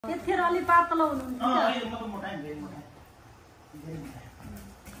त्यतिखेर अलि पातलो हुनुहुन्छ अहिले म त मोटाइ धेरै मोटाइ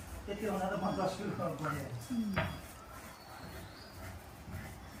त्यति हुँदा त म 10 किलो बढेँ।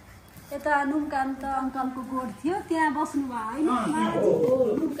 यता नुमकान्त अङ्कलको गोठ थियो त्यहाँ बस्नु भयो हैन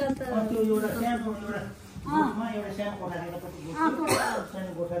नुमकान्त त्यो एउटा सानो एउटा गोठमा एउटा सानो कोठा थियो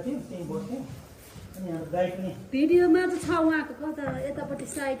सानो कोठा थियो त्यही बस्थे। अनि हाम्रो गाई पनि भिडियोमा त छ उहाँको कता यतापट्टि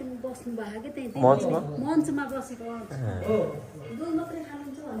साइडमा बस्नु भयो के त्यही मञ्चमा बसेको हो दुध मात्रै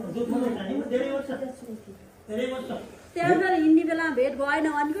खानुहुन्छ दुध मात्रै खाने धेरै वर्ष त्यहाँबाट हिँड्ने बेलामा भेट भएन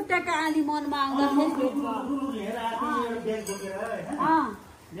भनेको ट्याक्क आली मनमा आउँदाखेरि भेट भयो लिएर आएको ब्याग बोकेर हैन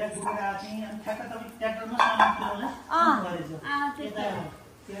ब्याग बोकेर आएको अनि ठ्याक्क तपाईँ ट्र्याक्टरमा सामान किन्नुलाई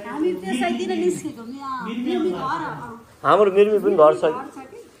हामी त्यसैतिर निस्केको मिर्मी घर हाम्रो मिर्मी पनि घर छ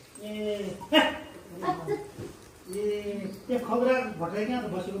त्यो खबरा भटाइ कहाँ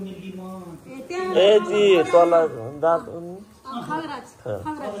बसेको मिर्गी म ए जी तल दाँत खगराज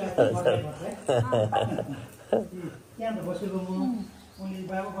त्यहाँ त बसेको म उनले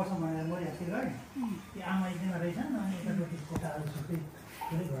बाबु बस्नु भनेर म यहाँ गएँ त्यो आमा एकजना रहेछ अनि यतापट्टि कोठाहरू सबै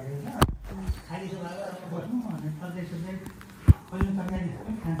पुरै भएर खाली छ बस्नु भनेर सधैँ सधैँ कहिले तरकारी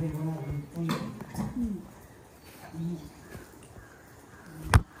खाँदै बनाउँदै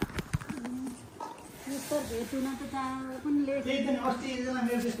भेटुन त पनि लेट त्यही पनि अस्ति एकजना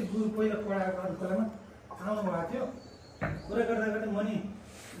मेरो जस्तो गुरु पहिला पढाएको अन्तलामा आउनु भएको थियो कुरा गर्दा गर्दा म नि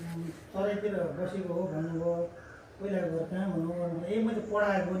तराईतिर बसेको हो भन्नुभयो पहिला घर कहाँ भन्नुभयो ए मैले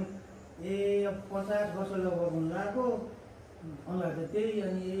पढाएको नि ए अब 50 वर्ष लगभग हुन लागेको अनुहार त त्यही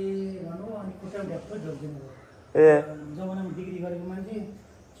अनि ए भन्नु अनि खुट्टा ढ्याप्पै ढोकिदिनु भयो जमानामा डिग्री गरेको मान्छे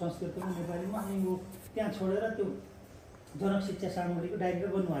संस्कृतको नेपालीमा अनि ऊ त्यहाँ छोडेर त्यो जनक शिक्षा सामग्रीको डाइरेक्टर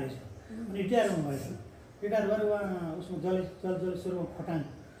बन्नुभएको रहेछ अनि रिटायर हुनुभएछ रिटायर गरेर उहाँ उसमा जलेश्वरमा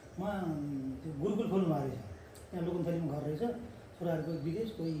खोटाङमा त्यो गुरुकुल खोल्नुभएको रहेछ त्यहाँ लोकन्थलीमा घर रहेछ छोराहरूको विदेश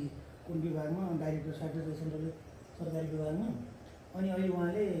कोही कुन विभागमा डाइरेक्टर साइटर सेन्ट्रल सरकारी विभागमा अनि अहिले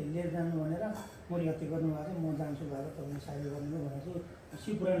उहाँले लिएर जानु भनेर मोरी हत्या गर्नुभएको छ म जान्छु भएर तपाईँले साथी गर्नु भनेको छु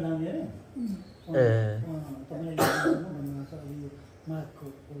शिवपुराण लाउने अरे तपाईँलाई लिएर जानु भन्नुभएको छ अब यो माघको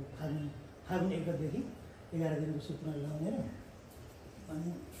फागुन 1 गतेदेखि 11 दिनको शिवपुराण लाउने अरे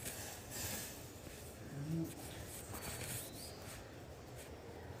अनि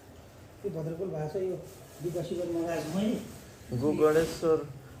त्यो भद्रकुल भाषा यो विकासीवर मगाएको मैले गोकर्णेश्वर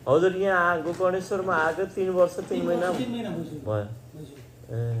हजुर यहाँ गोकर्णेश्वरमा आएको 3 वर्ष 3 महिना भयो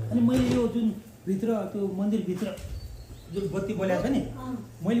अनि मैले यो जुन भित्र त्यो मन्दिरभित्र जुन बत्ती बल्याएको छ नि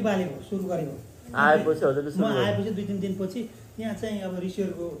मैले बालेको सुरु गरेको आएपछि हजुरले म आएपछि 2-3 दिनपछि यहाँ चाहिँ अब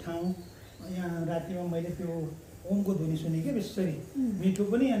ऋषिहरूको ठाउँ यहाँ रातिमा मैले त्यो ओमको ध्वनि सुनेँ क्या विशेषरी मिठो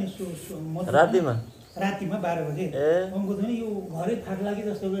पनि अनि रातिमा 12 बजे ओमको ध्वनि यो घरै फाट्ला कि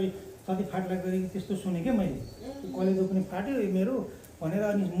जस्तो गरी कति फाट्ला गरी त्यस्तो सुनेँ क्या मैले कलेजो पनि फाट्यो मेरो भनेर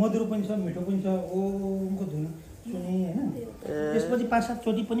अनि मधुरो पनि छ मिठो पनि छ ओमको ध्वनि सुनेँ होइन त्यसपछि 5-7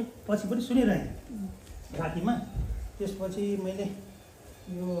 चोटि पनि पछि पनि सुनिरहेँ रातिमा। त्यसपछि मैले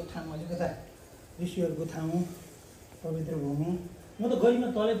यो ठाउँ अलिकता ऋषिहरूको ठाउँ पवित्र भूमि म त गरीमा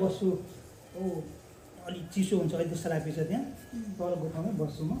तलै बस्छु अलिक चिसो हुन्छ अहिले सरापी छ त्यहाँ तल गुफामै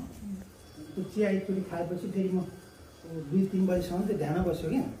बस्छु म त्यो चिया एकचोटि खाएपछि फेरि म 2-3 बजीसम्म चाहिँ ध्यान बस्छु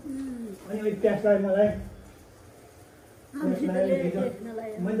क्या अनि अहिले प्यास लाग्यो मलाई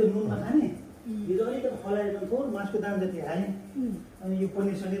मैले नुन नखाने हिजो अलिकति फलाएर थोर मासको दाम जति हालेँ अनि यो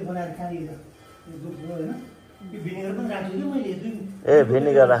पनिर सनिर बनाएर खाने हिजो यो दुध भयो होइन यो भिनेगर पनि राख्छु कि मैले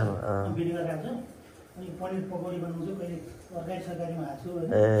भिनेगर राख्नु भिनेगर राख्छु अनि पनिर पकौडी बनाउँछु कहिले तरकारी सरकारीमा हाल्छु होइन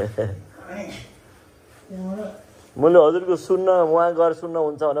अनि त्यहाँबाट मैले हजुरको सुन्न उहाँ गएर सुन्न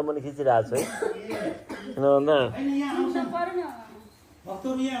हुन्छ भनेर मैले खिचिरहेको छु है किन भन्दा यहाँ आउँछन्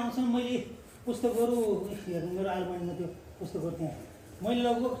भक्तहरू यहाँ आउँछन् मैले पुस्तकहरू हेर्नु मेरो आलमारीमा त्यो पुस्तकहरू त्यहाँ मैले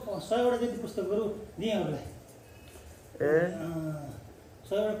लगभग 100वटा जति पुस्तकहरू दिएँ अरूलाई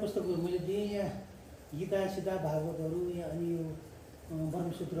 100वटा पुस्तकहरू मैले दिएँ यहाँ गीता सीता भागवतहरू यहाँ अनि यो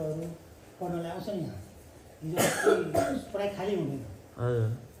ब्रह्मसूत्रहरू पढ्नलाई आउँछन् यहाँ हिजो प्रायः खाली हुँदैन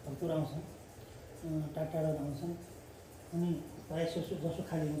भक्तहरू आउँछन् टाढा आउँछन् अनि प्रायः जसो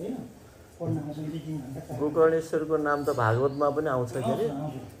खाली हुँदैन पढ्न आउँछन् 2-3 घन्टा। गोकर्णेश्वरको नाम त भागवतमा पनि आउँछ के अरे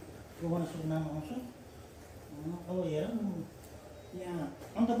गोकर्णेश्वरको नाम आउँछ। अब हेरौँ यहाँ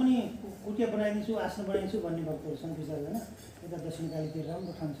अन्त पनि कुटिया बनाइदिन्छु आसन बनाइदिन्छु भन्ने भक्तहरू छन् विचारजना यता दक्षिणकालीतिर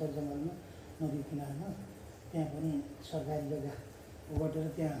राम्रो ठाउँ छ जङ्गलमा नदी किनारमा त्यहाँ पनि सरकारी जग्गा ओगटेर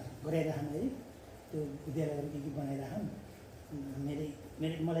त्यहाँ गराइराखन् है त्यो विद्यालयहरू के बनाइराखन्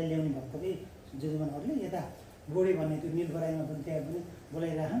मलाई ल्याउने भक्तकै जजमानहरूले यता गोडे भन्ने त्यो निलबराईमा पनि त्यहाँ पनि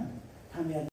बोलाइराखन् ठाउँ